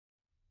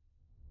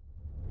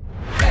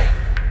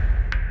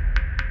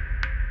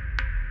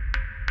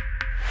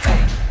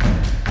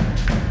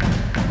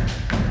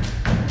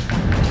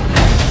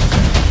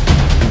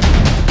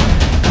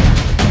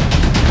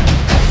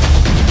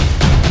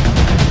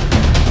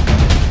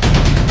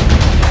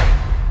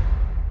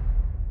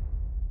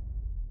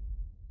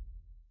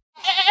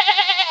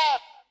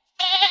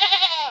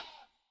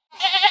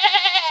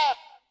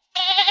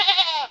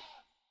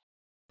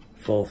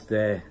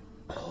birthday.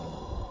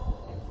 Oh,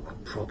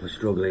 I'm proper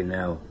struggling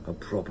now. I'm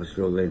proper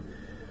struggling.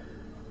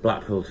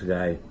 Blackpool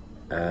today.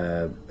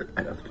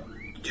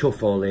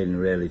 Chuff all in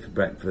really for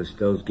breakfast.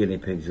 Those guinea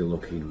pigs are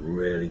looking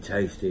really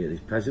tasty at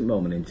this present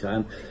moment in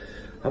time.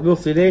 I've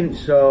nothing in,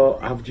 so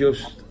I've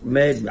just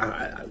made,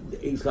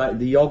 it's like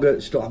the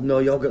yoghurt stuff. I've no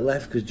yoghurt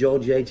left because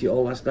Georgie ate it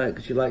all last night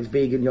because she likes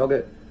vegan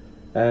yoghurt.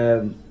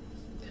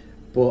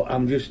 But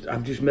I've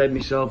just made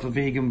myself a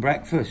vegan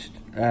breakfast,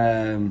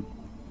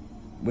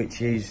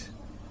 which is,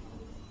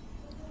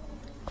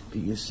 do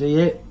you see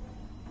it?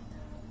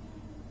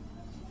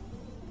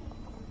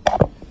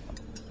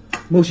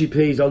 Mushy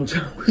peas on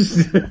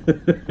toast.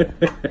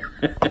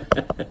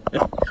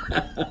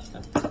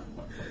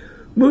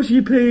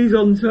 Mushy peas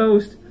on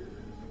toast.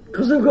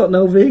 Because I've got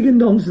no vegan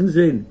nonsense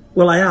in.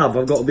 Well,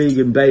 I've got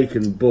vegan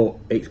bacon, but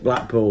it's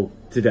Blackpool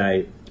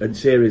today. And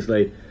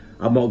seriously,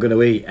 I'm not going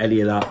to eat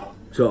any of that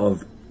sort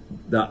of,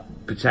 that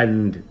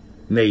pretend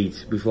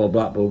meat before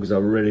Blackpool, because I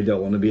really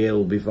don't want to be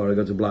ill before I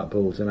go to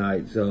Blackpool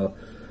tonight. So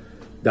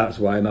that's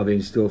why I'm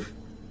having stuff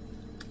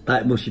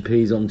like mushy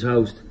peas on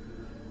toast.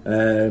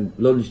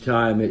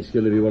 Lunchtime, it's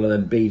going to be one of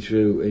them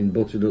beetroot in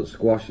butternut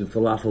squash and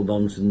falafel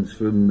nonsense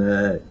from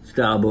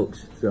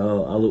Starbucks,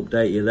 so I'll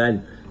update you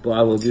then. But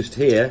I will just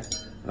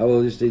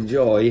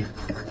enjoy.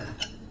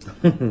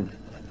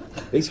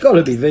 It's got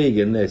to be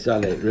vegan, this,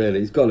 hasn't it, really?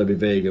 It's got to be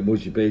vegan,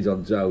 mushy peas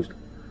on toast.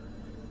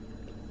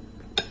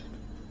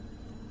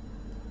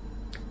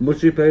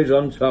 Mushy peas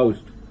on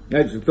toast.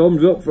 It's a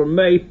thumbs up from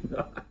me.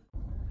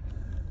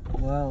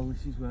 Well,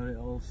 this is where it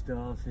all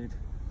started.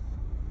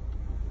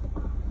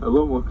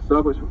 Hello, what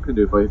Starbucks, what can I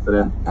do for you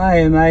today?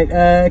 Hiya mate,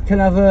 can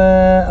I have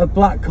a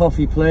black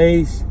coffee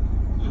please?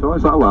 Sure,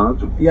 is that a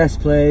large? Yes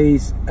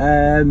please.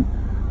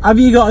 Have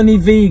you got any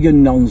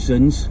vegan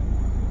nonsense?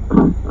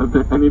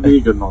 Any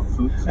vegan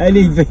nonsense?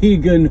 Any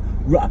vegan,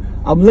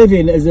 I'm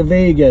living as a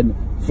vegan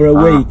for a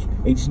week,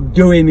 it's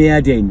doing me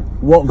head in.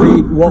 What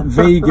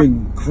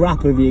vegan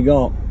crap have you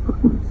got?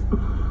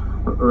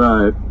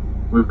 Right,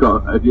 we've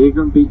got a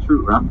vegan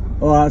beetroot wrap.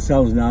 Oh, that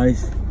sounds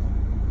nice.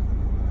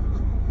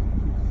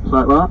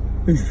 Like that?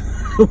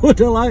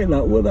 Would I like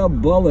that? Would I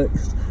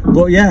bollocks?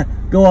 But yeah,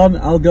 go on,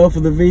 I'll go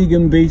for the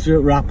vegan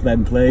beetroot wrap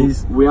then,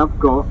 please. We have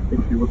got, if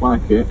you would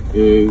like it,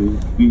 a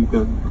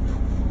vegan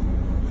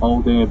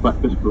all-day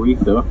breakfast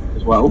burrito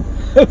as well.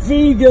 A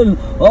vegan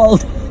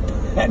all-day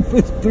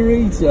breakfast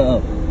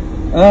burrito?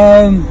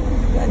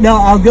 No,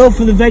 I'll go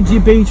for the veggie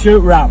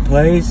beetroot wrap,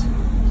 please.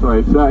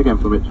 Sorry, say that again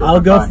for me.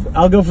 I'll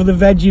go for the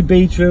veggie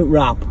beetroot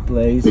wrap,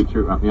 please.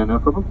 Beetroot wrap, yeah, no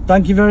problem.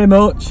 Thank you very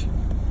much.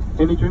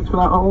 Any drinks for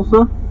that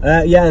also?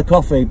 Yeah,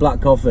 coffee, black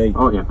coffee.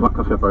 Oh yeah, black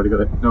coffee, I've already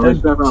got it. No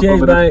worries,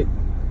 cheers mate.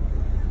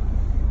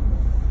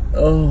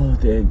 Oh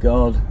dear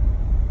God.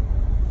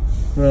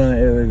 Right,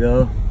 here we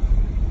go.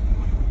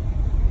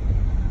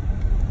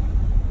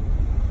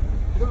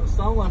 You don't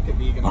sound like a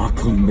vegan. I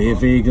couldn't be a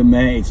vegan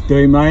mate, it's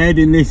doing my head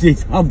in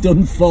this. I've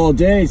done 4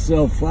 days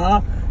so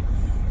far.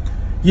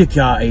 You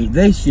can't eat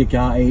this, you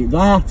can't eat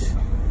that.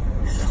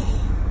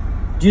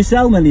 Do you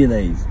sell many of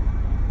these?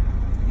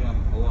 Yeah,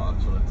 a lot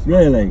actually.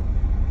 Really?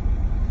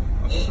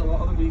 I think a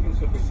lot of the vegan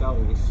stuff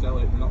we sell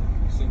it not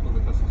simply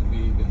because it's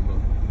vegan, but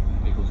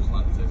people just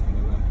like the taste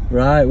of it.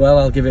 Right, well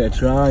I'll give it a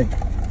try.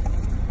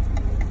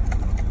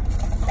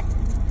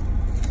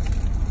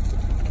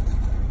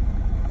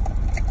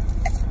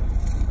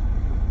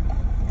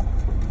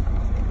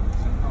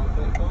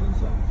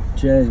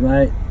 Cheers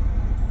mate.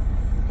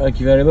 Thank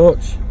you very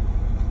much.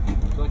 Would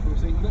you like a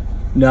receipt with it?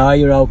 No,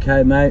 you're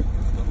okay mate.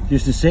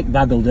 Just a sick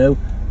bag will do.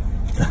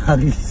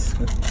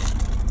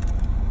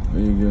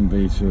 Vegan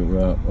beetroot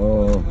wrap.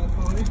 Oh.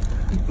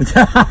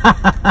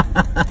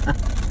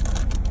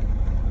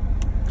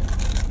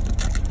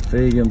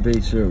 Vegan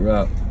beetroot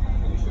wrap.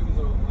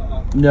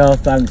 No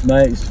thanks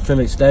mate,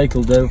 fillet steak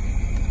will do.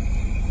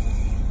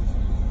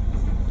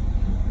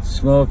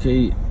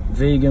 Smoky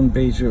vegan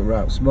beetroot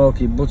wrap.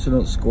 Smoky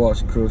butternut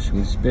squash crushed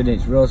with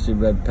spinach, roasted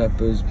red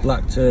peppers,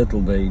 black turtle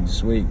beans,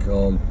 sweet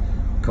corn,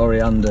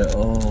 coriander.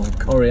 Oh,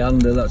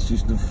 coriander, that's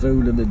just the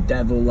food of the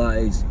devil, that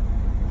is.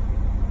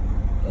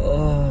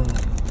 Oh,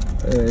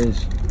 there it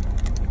is.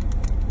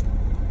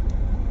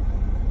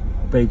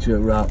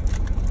 Beetroot wrap.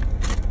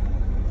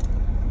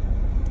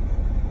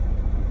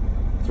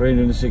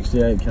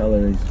 368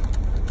 calories.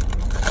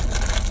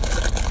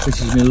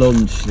 This is my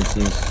lunch, this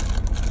is.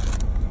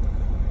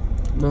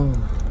 Oh.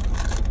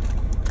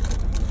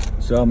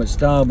 So I'm at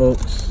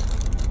Starbucks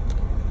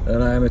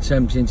and I am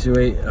attempting to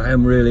eat. I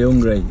am really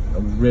hungry.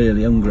 I'm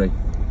really hungry.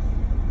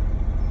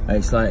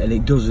 It's like, and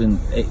it doesn't,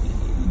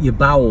 your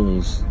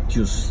bowels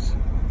just,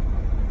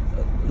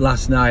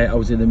 last night I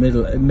was in the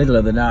middle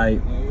of the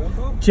night.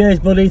 Cheers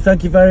buddy,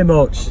 thank you very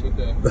much.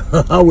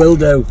 I will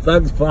do,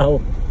 thanks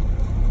pal.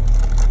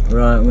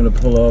 Right, I'm going to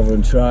pull over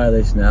and try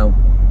this now.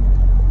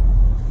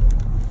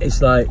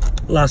 It's like,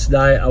 last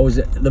night I was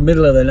at the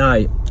middle of the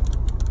night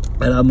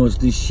and I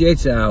must have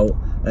shit out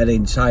an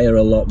entire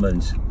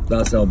allotment.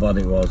 That's how bad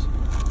it was.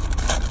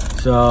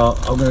 So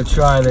I'm going to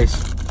try this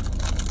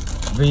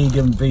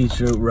vegan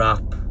beetroot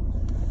wrap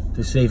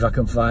to see if I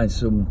can find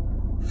some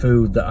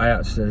food that I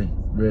actually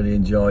really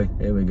enjoy.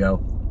 Here we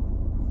go.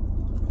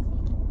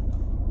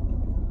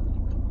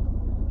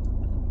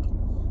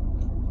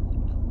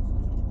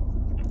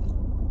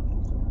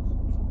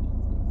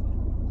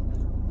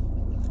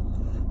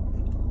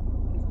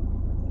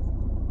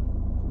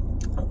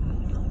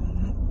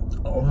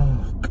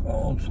 Oh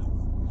God!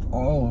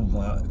 Oh,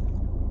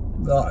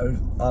 that is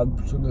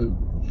absolute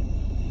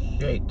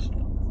shit.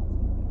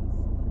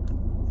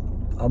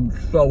 I'm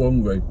so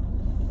hungry,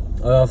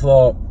 and I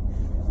thought,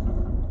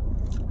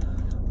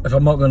 if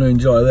I'm not going to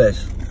enjoy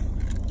this,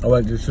 I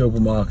went to the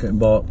supermarket and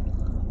bought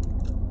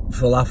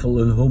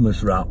falafel and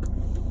hummus wrap.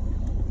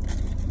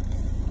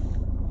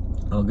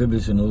 I'll give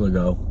this another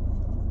go.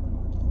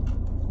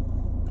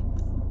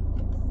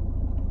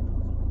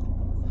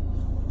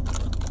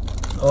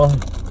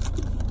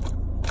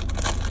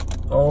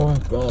 Oh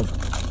God.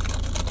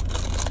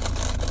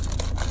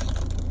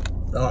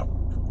 That.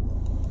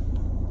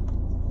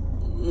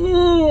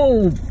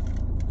 Oh,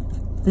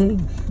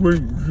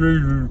 sweet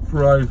Jesus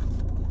Christ.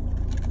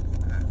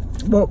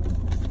 But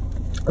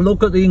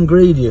look at the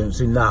ingredients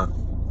in that.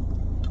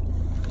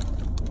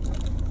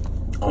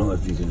 I don't know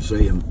if you can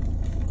see them.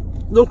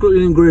 Look at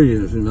the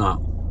ingredients in that.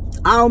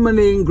 How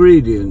many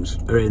ingredients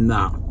are in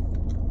that?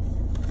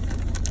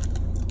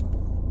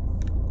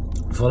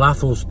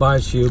 Falafel,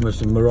 spice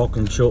hummus and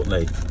Moroccan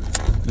chutney.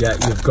 Yeah,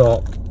 you've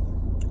got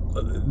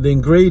the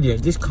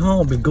ingredients. This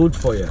can't be good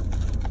for you.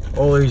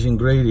 All these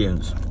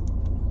ingredients.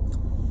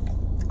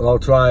 Well, I'll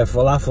try a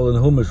falafel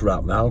and hummus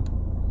wrap now.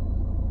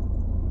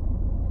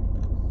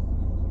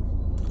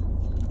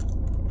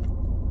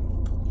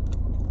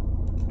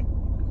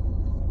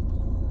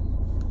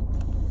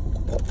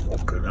 Oh,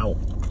 fucking hell.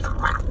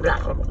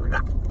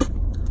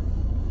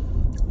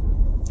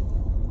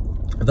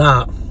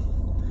 That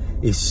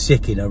is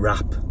sick in a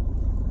wrap.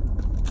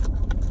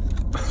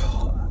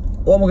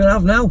 What am I going to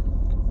have now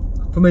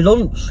for my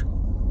lunch?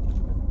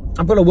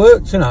 I've got to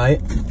work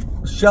tonight.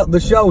 The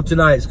show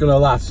tonight's going to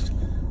last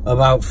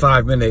about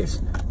 5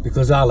 minutes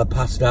because I'll have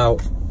passed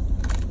out.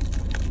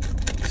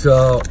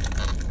 So,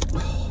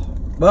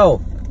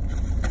 well,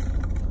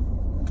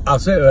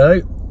 that's it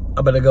really.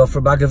 I better go for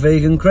a bag of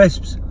vegan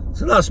crisps.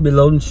 So that's my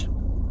lunch.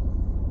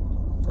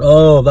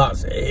 Oh,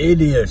 that's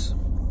hideous.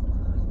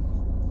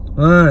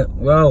 Right,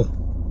 well,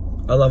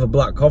 I'll have a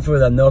black coffee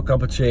then, no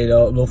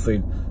cappuccino,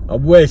 nothing.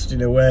 I'm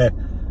wasting away.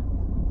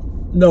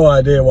 No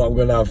idea what I'm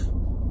going to have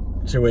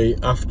to eat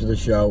after the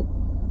show.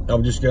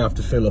 I'm just going to have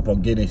to fill up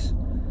on Guinness.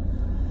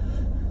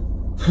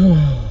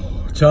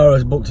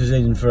 Tara's booked us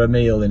in for a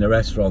meal in a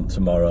restaurant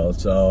tomorrow,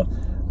 so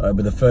it'll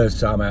be the first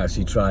time I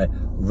actually try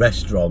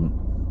restaurant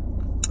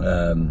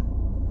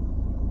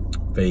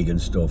vegan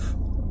stuff.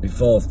 My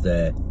 4th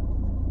day.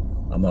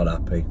 I'm not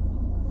happy,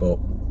 but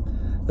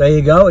there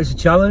you go. It's a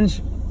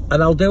challenge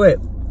and I'll do it.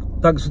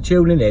 Thanks for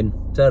tuning in.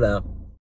 Ta-da.